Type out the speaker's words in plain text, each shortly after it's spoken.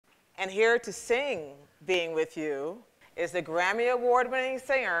And here to sing Being With You is the Grammy Award-winning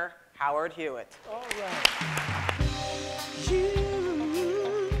singer, Howard Hewett. All right. You,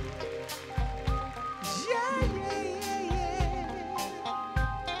 yeah, yeah, yeah, yeah.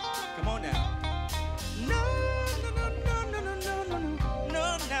 Come on now. No, no, no, no, no, no, no, no,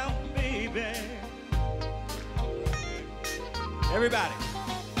 no, now, baby. Everybody.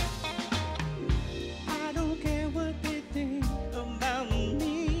 I don't care what they think about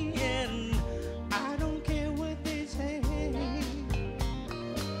me, and I don't care what they say.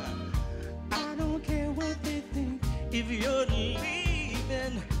 I don't care what they think. If you're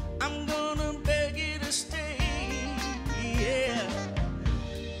leaving, I'm gonna beg you to stay. Yeah.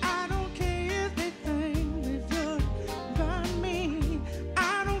 I don't care if they think if you're by me.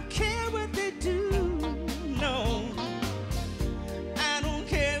 I don't care what they do. No. I don't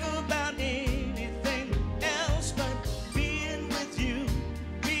care about anything else but being with you,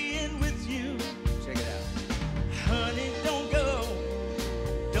 being with you. Check it out. Honey, don't go.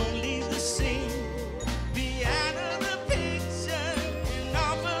 Don't leave the scene. Be out of the picture and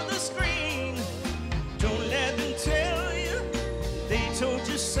off of the screen. Don't let them tell you they told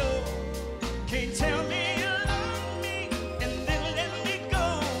you so. Can't tell me you love me and then let me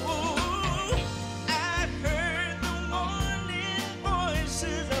go. I heard the warning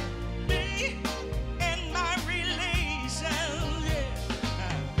voices of me and my relations. Yeah.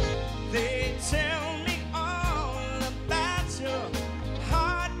 They tell me all about your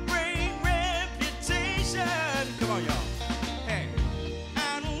heartbreak reputation. Come on, y'all. Hey,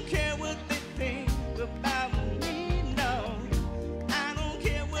 I don't care what they think about me, no. I don't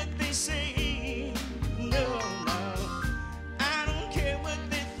care what they say, no, no. I don't care what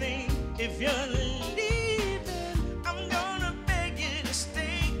they think. If you're leaving, I'm gonna beg you to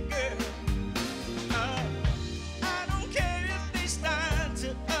stay, girl. I don't care if they start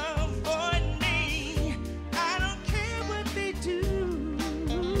to avoid me. I don't care what they do.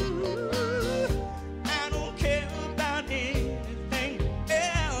 I don't care about anything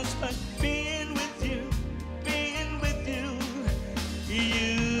else but being with you, being with you.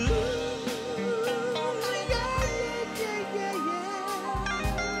 You. Yeah, yeah, yeah,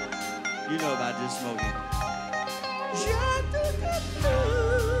 yeah. You know about this, Smokey.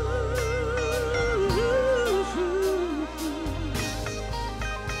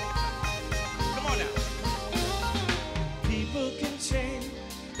 Come on now. People can change,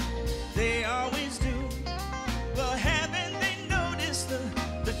 they always do. Well, haven't they noticed the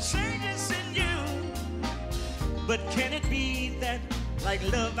changes in you? But can it be that, like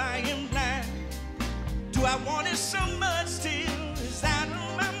love, I am blind? Do I want it so much till it's out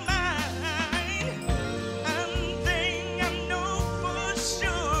of my mind? One thing I know for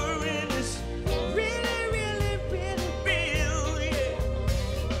sure, and it's really, really, really real, yeah.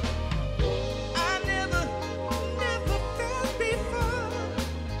 I never felt before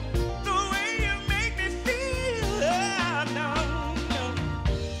the way you make me feel. Oh, no, no.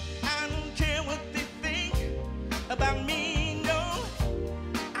 I don't care what they think about me, no.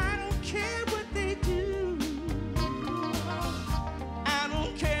 I don't care what they do. I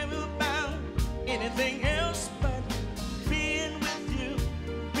don't care about anything else but being with you,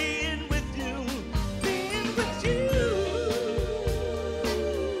 being with you, being with you.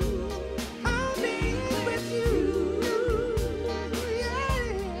 I'm being with you, yeah.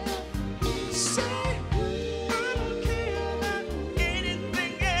 Say, I don't care about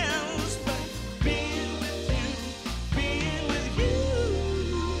anything else but being with you, being with you.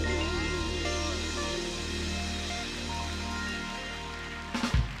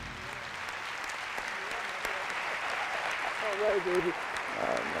 All right, baby. Oh,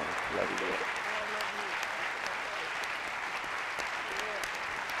 man. Love you, baby.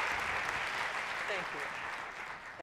 Thank you.